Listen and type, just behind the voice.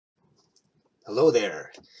Hello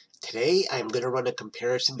there. Today I'm going to run a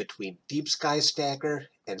comparison between DeepSkyStacker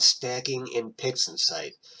and stacking in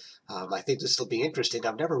PixInsight. I think this will be interesting.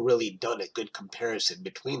 I've never really done a good comparison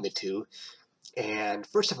between the two. And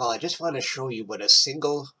first of all, I just want to show you what a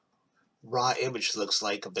single raw image looks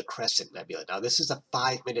like of the Crescent Nebula. Now this is a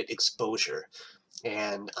 5-minute exposure.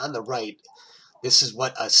 And on the right, this is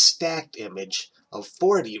what a stacked image of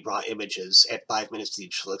 40 raw images at 5 minutes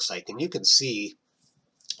each looks like. And you can see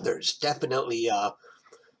there's definitely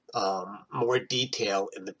more detail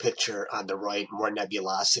in the picture on the right, more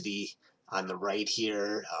nebulosity on the right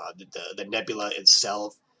here. The nebula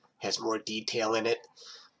itself has more detail in it.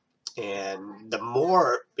 And the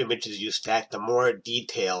more images you stack, the more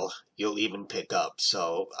detail you'll even pick up.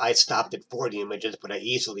 So I stopped at 40 images, but I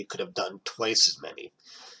easily could have done twice as many.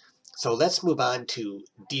 So let's move on to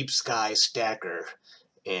DeepSkyStacker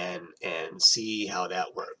and see how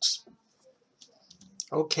that works.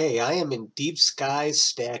 Okay, I am in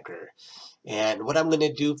DeepSkyStacker. And what I'm going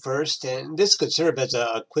to do first, and this could serve as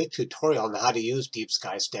a quick tutorial on how to use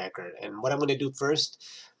DeepSkyStacker. And what I'm going to do first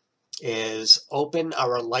is open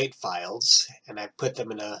our light files, and I put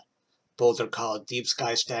them in a folder called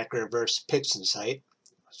DeepSkyStacker vs. PixInsight.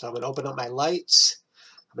 So I'm going to open up my lights.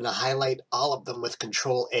 I'm going to highlight all of them with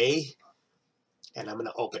Control A, and I'm going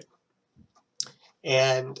to open.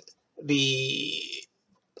 And the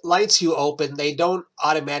lights you open, they don't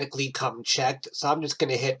automatically come checked, so I'm just going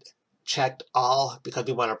to hit checked all because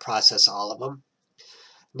we want to process all of them.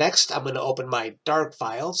 Next, I'm going to open my dark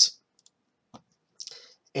files,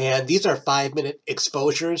 and these are 5-minute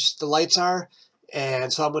exposures, the lights are,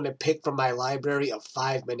 and so I'm going to pick from my library of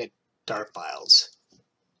 5-minute dark files.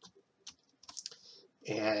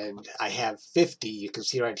 And I have 50, you can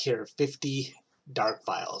see right here, 50 dark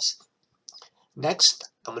files. Next,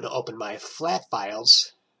 I'm going to open my flat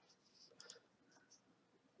files,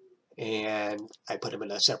 and I put them in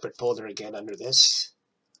a separate folder again under this.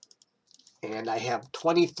 And I have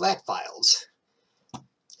 20 flat files.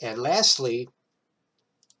 And lastly,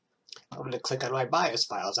 I'm going to click on my bias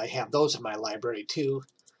files. I have those in my library too.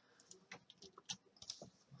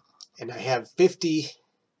 And I have 50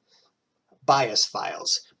 bias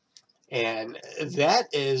files. And that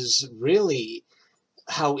is really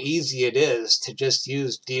how easy it is to just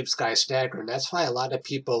use DeepSkyStacker. And that's why a lot of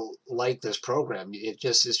people like this program. It's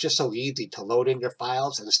just so easy to load in your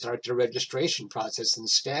files and start the registration process and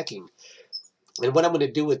stacking. And what I'm going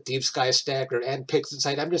to do with DeepSkyStacker and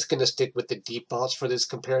PixInsight, I'm just going to stick with the defaults for this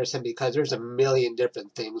comparison because there's a million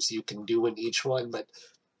different things you can do in each one, but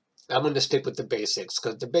I'm going to stick with the basics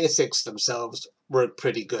because the basics themselves work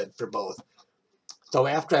pretty good for both. So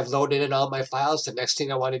after I've loaded in all my files, the next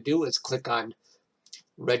thing I want to do is click on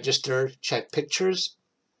Register Check Pictures.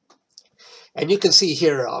 And you can see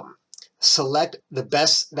here, select the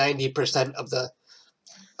best 90%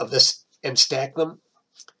 of this and stack them.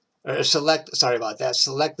 Or select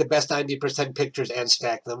the best 90% pictures and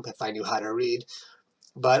stack them if I knew how to read.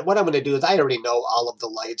 But what I'm going to do is I already know all of the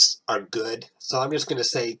lights are good. So I'm just going to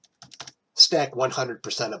say stack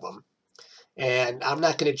 100% of them. And I'm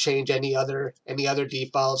not going to change any other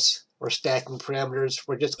defaults or stacking parameters.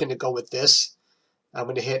 We're just going to go with this. I'm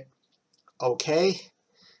going to hit OK,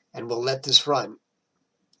 and we'll let this run.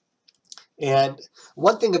 And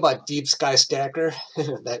one thing about DeepSkyStacker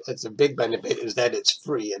that's a big benefit is that it's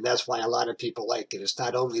free, and that's why a lot of people like it. It's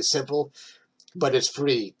not only simple, but it's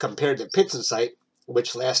free compared to PixInsight,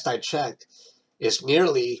 which last I checked is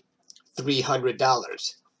nearly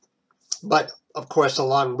 $300. But of course,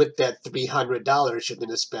 along with that $300 you're going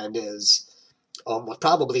to spend is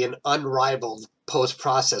probably an unrivaled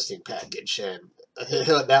post-processing package, and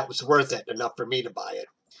that was worth it enough for me to buy it.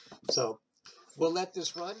 So we'll let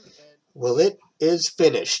this run. Well, it is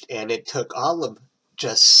finished, and it took all of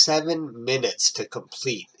just 7 minutes to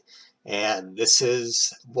complete. And this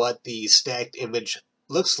is what the stacked image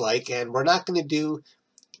looks like. And we're not going to do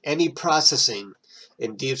any processing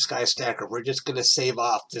in DeepSkyStacker. We're just going to save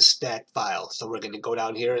off this stacked file. So we're going to go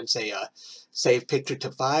down here and say save picture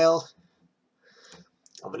to file.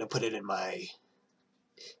 I'm going to put it in my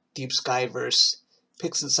DeepSky vs.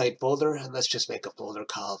 PixInsight folder, and let's just make a folder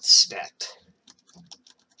called stacked.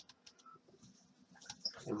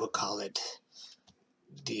 And we'll call it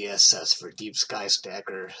DSS for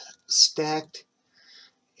DeepSkyStacker stacked.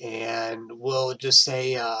 And we'll just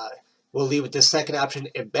say, we'll leave it the second option,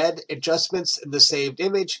 embed adjustments in the saved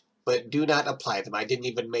image, but do not apply them. I didn't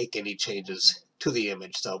even make any changes to the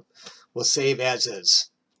image, so we'll save as is.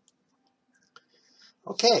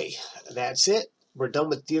 Okay, that's it. We're done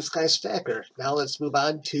with DeepSkyStacker. Now let's move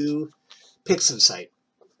on to PixInsight.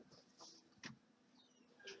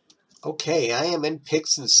 Okay, I am in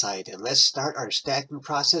PixInsight, and let's start our stacking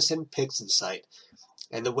process in PixInsight.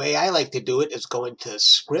 And the way I like to do it is go into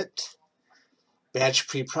Script, Batch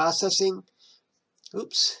Preprocessing,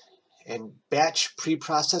 and Batch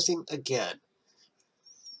Preprocessing again.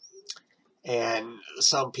 And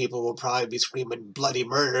some people will probably be screaming bloody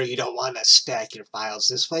murder, you don't want to stack your files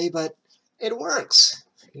this way, but it works.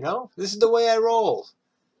 You know, this is the way I roll.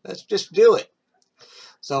 Let's just do it.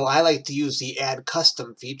 So I like to use the Add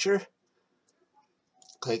Custom feature.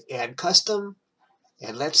 Click Add Custom,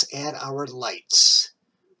 and let's add our lights.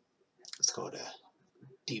 Let's go to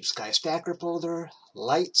DeepSkyStacker folder,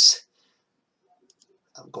 lights.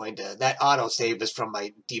 I'm going to, that autosave is from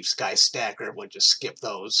my DeepSkyStacker, we'll just skip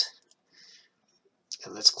those.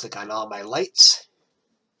 And let's click on all my lights.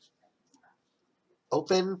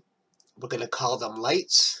 Open, we're going to call them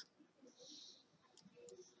lights.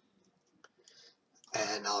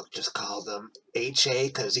 And I'll just call them HA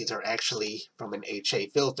because these are actually from an HA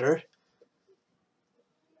filter.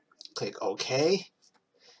 Click OK,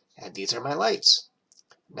 and these are my lights.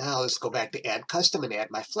 Now let's go back to Add Custom and add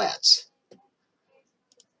my flats.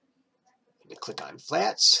 Click on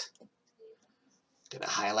Flats. I'm going to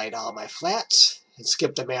highlight all my flats and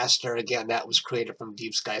skip the master. Again, that was created from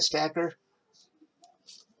DeepSkyStacker.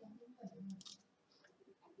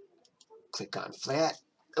 Click on Flat,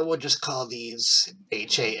 and we'll just call these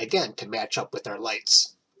HA again to match up with our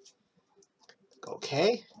lights.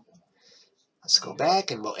 Okay. Let's go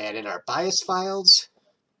back and we'll add in our bias files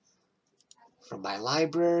from my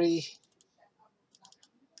library.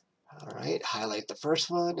 Alright, highlight the first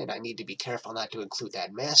one, and I need to be careful not to include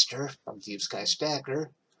that master from DeepSkyStacker.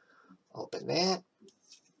 Open that.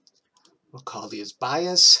 We'll call these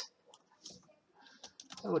bias.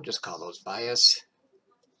 And we'll just call those bias.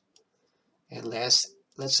 And last,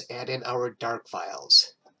 let's add in our dark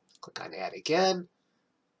files. Click on Add again.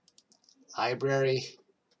 Library.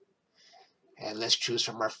 And let's choose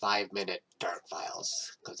from our 5-minute dark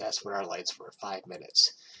files, because that's what our lights were, 5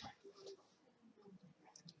 minutes.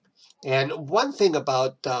 And one thing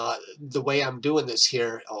about the way I'm doing this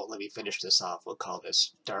here, let me finish this off. We'll call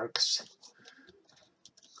this darks.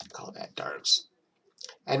 Call that darks.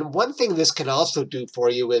 And one thing this can also do for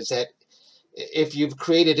you is that if you've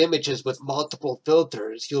created images with multiple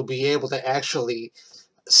filters, you'll be able to actually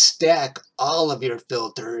stack all of your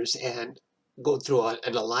filters and go through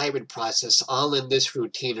an alignment process all in this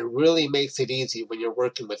routine. It really makes it easy when you're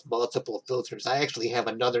working with multiple filters. I actually have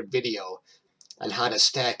another video on how to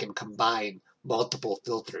stack and combine multiple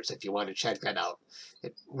filters if you want to check that out.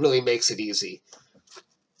 It really makes it easy.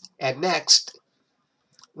 And next,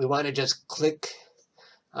 we want to just click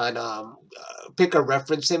on pick a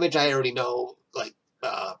reference image. I already know, like,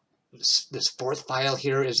 this fourth file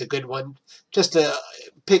here is a good one. Just to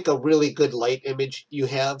pick a really good light image you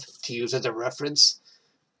have to use as a reference.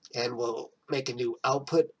 And we'll make a new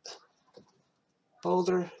output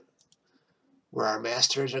folder where our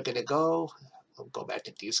masters are going to go. We'll go back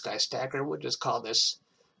to DeepSkyStacker. We'll just call this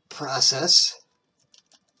process.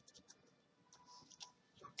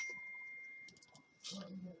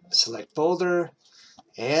 Select folder.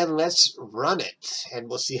 And let's run it, and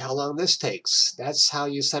we'll see how long this takes. That's how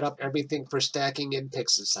you set up everything for stacking in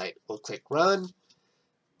PixInsight. We'll click Run,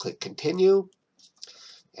 click Continue,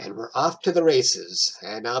 and we're off to the races.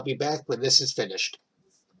 And I'll be back when this is finished.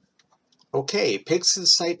 Okay,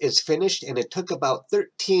 PixInsight is finished, and it took about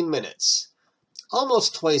 13 minutes.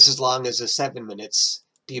 Almost twice as long as the 7 minutes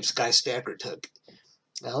DeepSkyStacker took.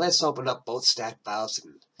 Now let's open up both stack files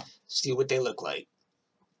and see what they look like.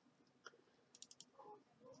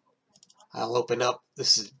 I'll open up,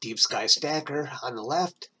 this is DeepSkyStacker on the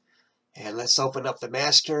left, and let's open up the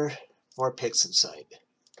master for PixInsight.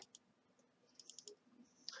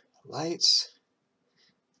 Lights.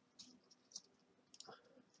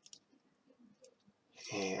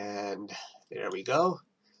 And there we go.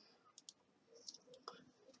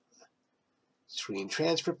 Screen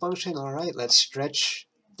transfer function. All right, let's stretch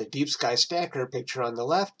the DeepSkyStacker picture on the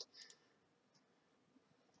left.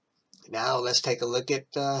 Now let's take a look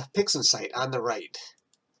at PixInsight on the right.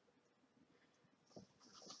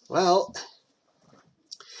 Well,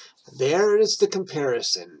 there is the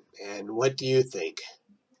comparison. And what do you think?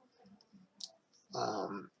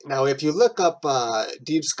 Now, if you look up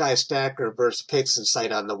DeepSkyStacker versus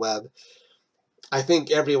PixInsight on the web, I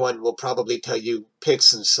think everyone will probably tell you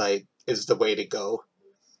PixInsight is the way to go.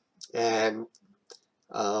 And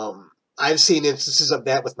I've seen instances of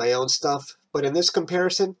that with my own stuff, but in this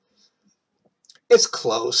comparison, it's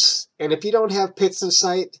close. And if you don't have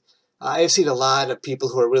PixInsight, I've seen a lot of people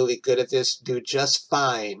who are really good at this do just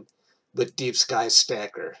fine with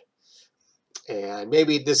DeepSkyStacker. And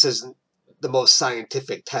maybe this isn't the most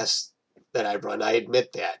scientific test that I've run, I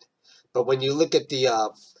admit that. But when you look at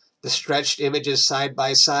the stretched images side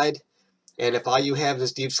by side, and if all you have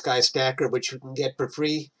is DeepSkyStacker, which you can get for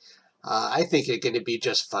free, I think you're going to be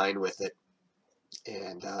just fine with it.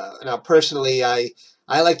 And now, personally, I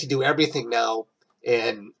like to do everything now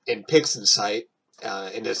in PixInsight,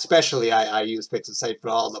 and especially I use PixInsight for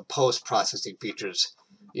all the post-processing features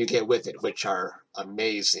you get with it, which are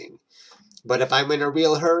amazing. But if I'm in a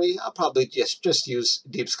real hurry, I'll probably just use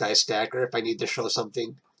DeepSkyStacker if I need to show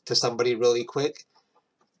something to somebody really quick.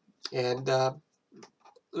 And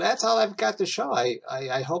that's all I've got to show.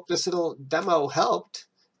 I hope this little demo helped,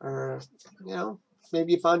 or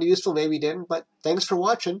maybe you found it useful, maybe you didn't. But thanks for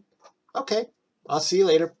watching. Okay, I'll see you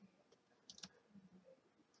later.